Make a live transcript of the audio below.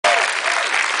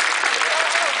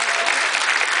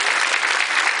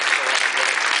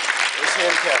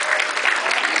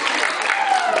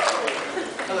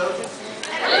Hello.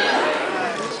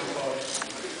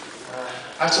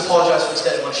 I have to apologise for the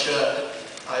state of my shirt.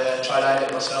 I tried ironing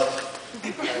it myself.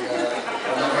 And,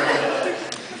 I'm not very good at it.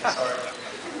 Sorry.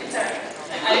 It's alright.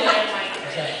 I didn't iron mine.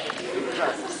 Okay.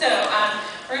 So,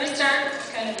 we're going to start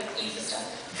kind of with easy stuff.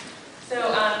 So,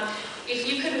 if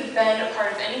you could have been a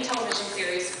part of any television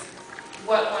series,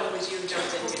 what one would you have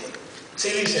jumped into?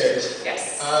 TV series?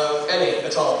 Yes. Any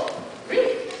at all.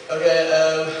 Really? Okay,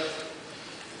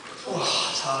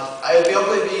 it's hard. I would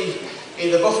probably be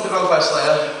either Buffy the Vampire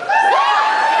Slayer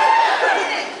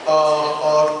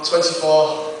or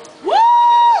 24. Woo!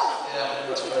 Yeah,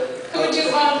 that's great. Who would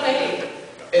you want to play?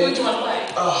 Who would you want to play?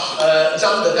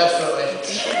 Xander, definitely.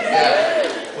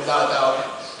 Yeah, without a doubt.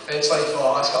 And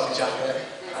 24, that's got to be Jack in it.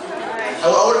 I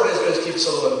would have been as good as Keith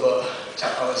Sutherland, but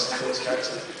Jack Harris is the coolest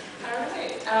character.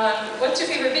 Alright. What's your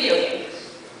favorite video game?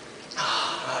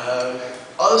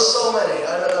 There's so many,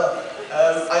 I don't know.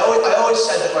 I always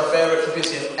said that my favourite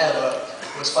computer game ever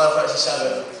was Final Fantasy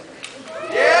VII.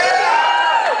 Yeah!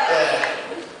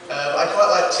 I quite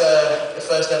liked the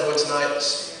first Neverwinter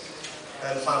Nights,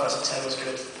 and Final Fantasy X was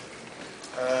good.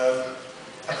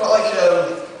 I quite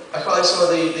like some of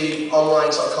the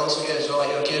online sort of console games,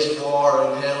 like Gears of War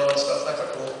and Halo and stuff. They're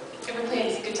quite cool. Ever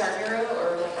played Guitar Hero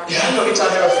or like Rock? Yeah, I got Guitar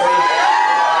Hero 3.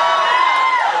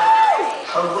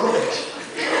 How rubbish.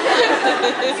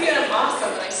 It's kind of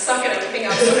awesome, and I suck at everything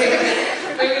else.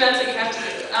 Maybe that's what you have to do.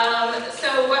 So,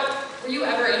 were you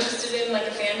ever interested in like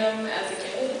a fandom as a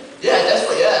kid? Yeah,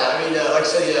 definitely. Yeah. I mean, like I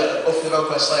said, Buffy the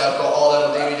Vampire Slayer. I've got all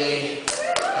them on DVD.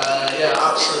 Yeah,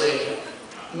 absolutely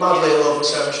madly in love with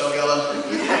Sarah Michelle Gellar.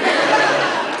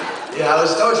 Yeah, that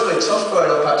was really tough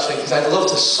growing up actually, because I loved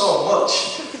her so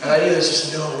much, and I knew there was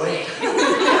just no way.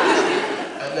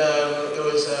 And there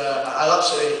was, I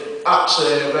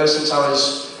absolutely, ever since I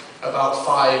was about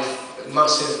 5,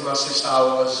 massive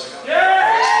Star Wars. I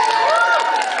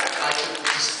could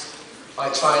just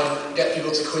like try and get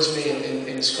people to quiz me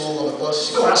in school on the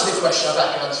bus. Go on, ask me a question, I bet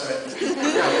I can answer it.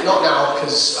 Not now,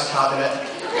 because I can't do it.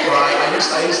 But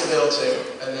I used to be able to.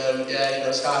 And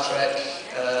yeah, Star Trek.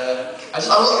 I don't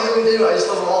know what they do. I just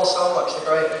love them all so much. They're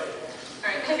great.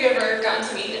 Alright, have you ever gotten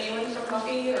to meet anyone from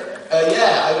Buffy or?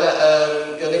 Yeah, I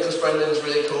met Nicholas Brendan's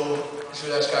really cool. He's a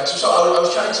really nice guy. So I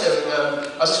was chatting to him.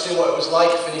 I was asking him what it was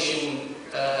like finishing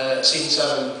season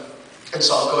 7 and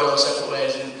sort of going on separate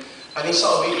ways. And he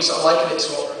sort of likened it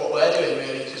to what we're doing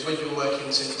really, because we've been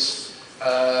working since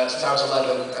I was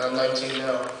 11 and I'm 19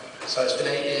 now. So it's been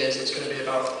 8 years. It's going to be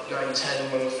about 9,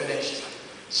 10 when we're finished.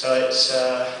 So it's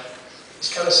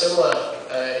kind of similar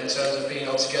in terms of being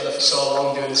all together for so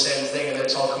long, doing the same thing, and then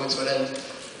it's all coming to an end.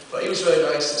 But he was really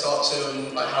nice to talk to,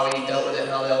 and like how he dealt with it and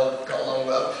how they all got along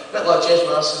well. Met like James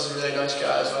Masters is a really nice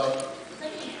guy as well.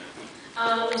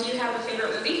 Do you have a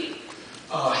favorite movie?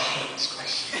 Oh, I hate this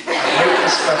question. I hate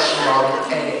this question more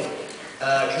than anything.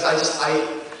 Because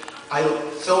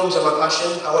films are my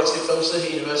passion. I went to do film studies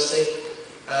at university,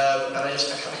 and I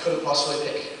couldn't possibly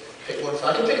pick one.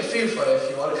 I can pick a few for you if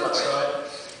you want, if that's alright.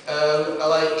 I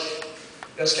like,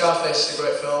 Scarface is a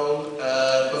great film.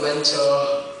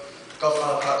 Memento,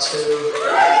 Godfather Part 2.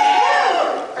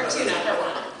 Part 2, not Part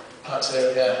 1. Part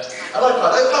 2, yeah. I like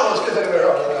Part 1. Part 1's good, don't get me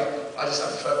wrong. I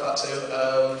prefer Part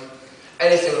 2.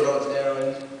 Anything with Robert De Niro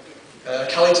in.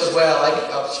 Carlito's Way, I like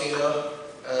Al Pacino.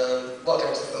 A lot of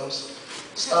gangster films.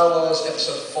 Star Wars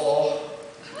Episode 4.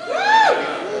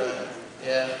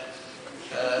 Yeah.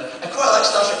 I quite like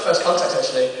Star Trek First Contact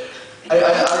actually. I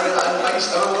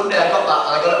remember one day I got that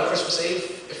and I got it on Christmas Eve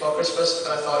before Christmas,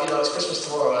 and I thought, it's Christmas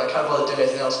tomorrow and I can't bother doing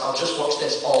anything else. I'll just watch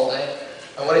this all day.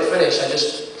 And when it finished, I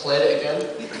just played it again.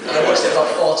 And I watched it about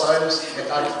 4 times. My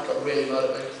dad got really mad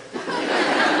at me.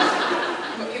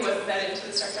 He wasn't that into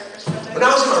the Star Trek First Contact? When I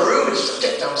was in my room, it's just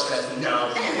get downstairs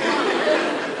now.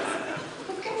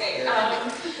 Okay.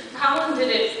 How long did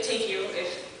it take you,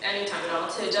 if any time at all,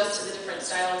 to adjust to the different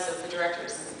styles of the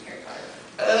directors in Harry Potter?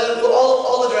 Well,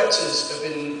 all the directors have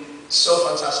been so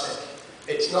fantastic.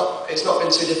 It's not been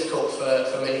too difficult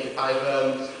for me. I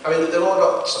mean, they've all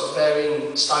got sort of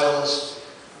varying styles.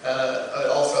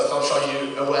 All throughout, I'm sure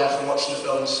you're aware from watching the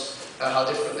films how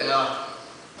different they are.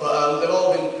 But they've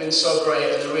all been so great,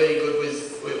 and they're really good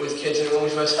with kids. And when we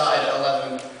first started at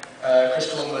 11, Chris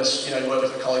Columbus, he worked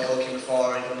with Macaulay Culkin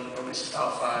before, and Mrs.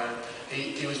 Doubtfire.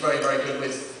 He was very good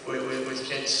with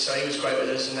kids, so he was great with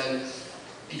us. And then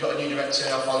he got a new director,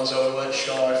 Alfonso. We weren't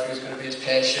sure if he was going to be as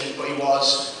patient, but he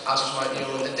was, as was Mike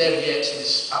Newell. And David Yates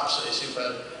is absolutely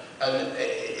superb. And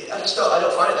I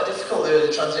don't find it that difficult, the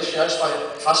transition. I just find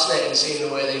it fascinating seeing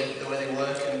the way they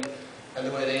work and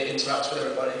the way they interact with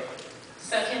everybody.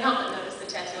 So I can't help but notice the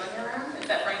tattoo on your arm? Is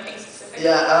that for anything specific?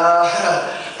 Yeah,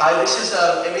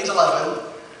 it means 11,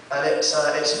 and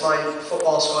it's my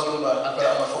football squad number. I've got it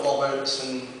on my football boots,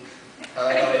 and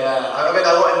I got it, yeah. I mean,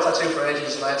 I wanted a tattoo for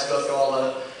ages, and I had to go through all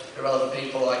the relevant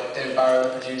people, like David Barron,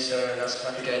 the producer, and asked if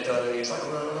I could get it done, and he was like,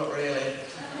 well, no, not really.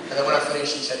 And then when I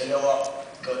finished, he said, you know what,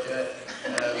 go do it.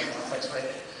 Thanks, mate.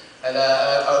 And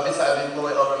I've been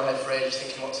mulling over in my head for ages,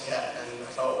 thinking what to get, and I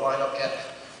thought, why not get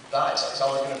that? It's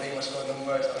always going to be my squad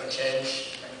number, it's not going to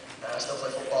change. I still play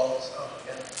football, so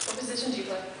yeah. What position do you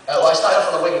play? Well, I started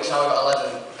off on the wing, so I got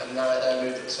 11, and now I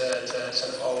moved it to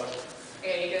centre forward.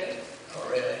 Yeah, you good? Not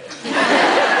really.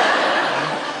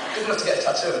 Good enough to get a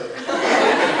tattoo.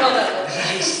 Well done.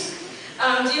 Thanks.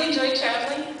 Do you enjoy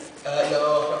traveling?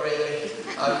 No, not really.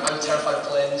 I'm terrified of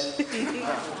planes.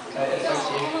 Okay, thank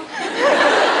you.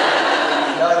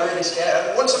 No, I'm really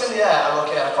scared. Once I'm in the air, I'm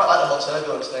okay. I quite like the whole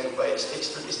turbulence thing, but it's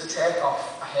the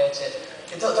takeoff. I hate it.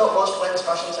 Don't most planes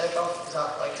crash on takeoff? Is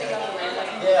that like Take off the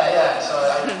landing? Yeah. So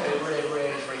it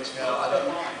really freaks me out. I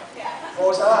don't. What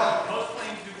was that? Most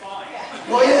planes do fine.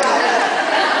 Well, yeah.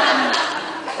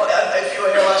 Well, if you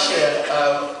were here last year,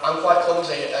 I'm quite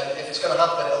clumsy, and if it's going to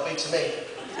happen, it'll be to me.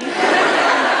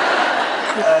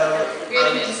 We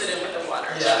had an incident with the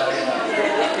water. Yeah,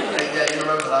 you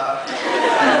remember that.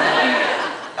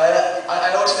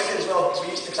 I always think it as well,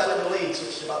 because I live in Leeds,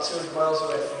 which is about 200 miles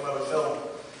away from where we film.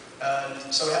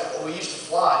 So we used to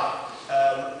fly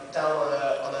down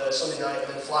on a Sunday night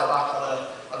and then fly back on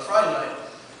a Friday night.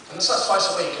 And that's twice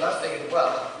a week, and I figured,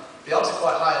 well, the odds are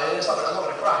quite high. I'm not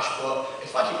going to crash, but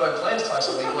if I keep going planes twice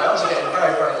a week, my odds are getting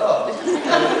very, very low.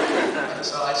 And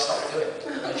so I stopped doing it.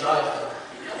 I drive them.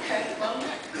 Okay, well,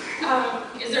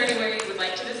 is there anywhere you would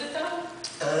like to visit though?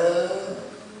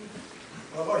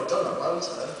 Well, I've already done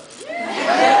Atlanta.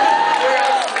 Where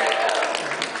else?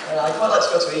 I'd quite like to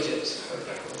go to Egypt.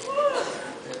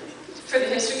 For the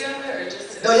history of it, or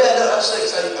just? No, actually,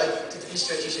 because I did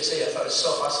history at GCSE. I thought it was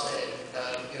so fascinating.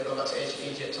 Going back to ancient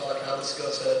Egypt, all that kind of, let's go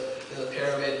to the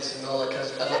pyramids and all that kind of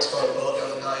stuff. I'd like to go on a boat down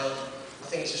the Nile. I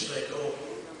think it's just really cool.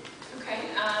 Okay,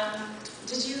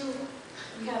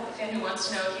 we have a fan who wants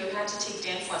to know if you had to take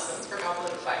dance lessons for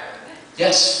Goblet of Fire.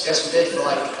 Yes, we did for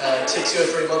like 2 or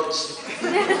 3 months.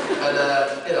 And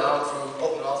I'm from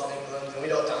up north in England, and we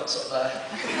don't dance up there.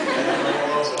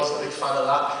 I wasn't a big fan of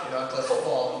that. I play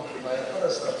football and play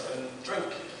other stuff and drink.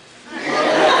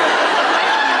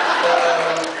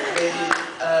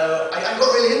 I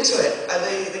got really into it, and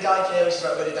the guy came and said,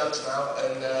 "Right, ready to dance now,"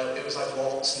 and it was like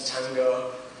waltz and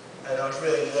tango, and I was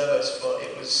really nervous, but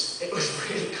it was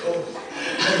really cool.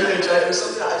 I really enjoyed it. It was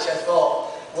something that actually I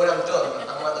thought, when I'm done,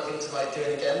 I might look into like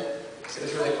doing again, because it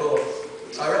was really cool.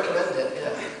 So I recommend it,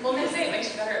 yeah. Well, they say it makes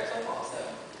you better at football, so.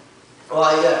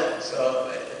 Well, yeah, so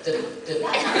it didn't.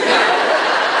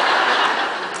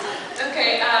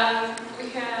 Okay, we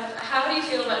have, how do you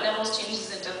feel about Neville's changes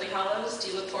in Deathly Hallows? Do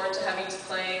you look forward to having to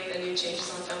play the new changes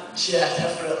on film? Yeah,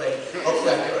 definitely.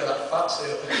 Hopefully I can get rid of that fat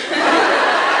suit.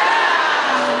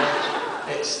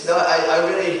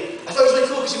 I thought it was really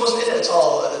cool because he wasn't in it at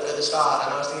all at the start,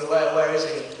 and I was thinking, where is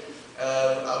he?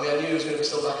 I knew he was going to be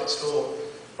still back at school,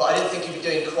 but I didn't think he'd be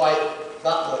doing quite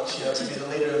that much, to be the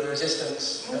leader of the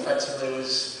resistance effectively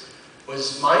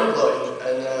was mind-blowing,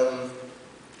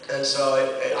 and so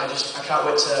I can't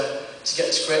wait to get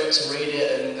the script and read it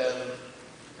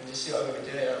and just see what I'm going to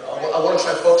be doing. I want to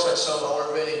try and focus on it some. I want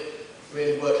to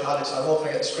really work hard, so I'm hoping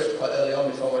I get the script quite early on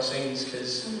before my scenes,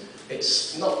 because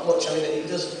it's not much. I mean, it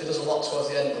does a lot towards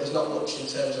the end, but there's not much in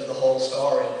terms of the whole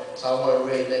story, so I want to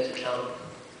really make it count.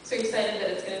 So you're excited that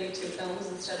it's going to be 2 films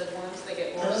instead of 1, so they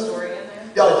get more story in there?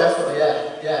 Yeah, definitely,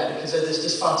 yeah, because there's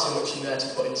just far too much in there to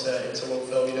put into one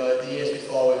film. The years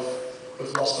before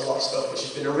we've lost a lot of stuff, which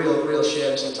has been a real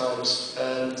shame sometimes.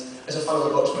 And as a fan of the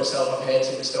books myself, I've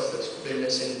hated the stuff that's been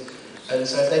missing. And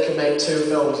so if they can make 2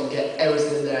 films and get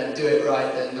everything in there and do it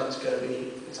right, then that's going to be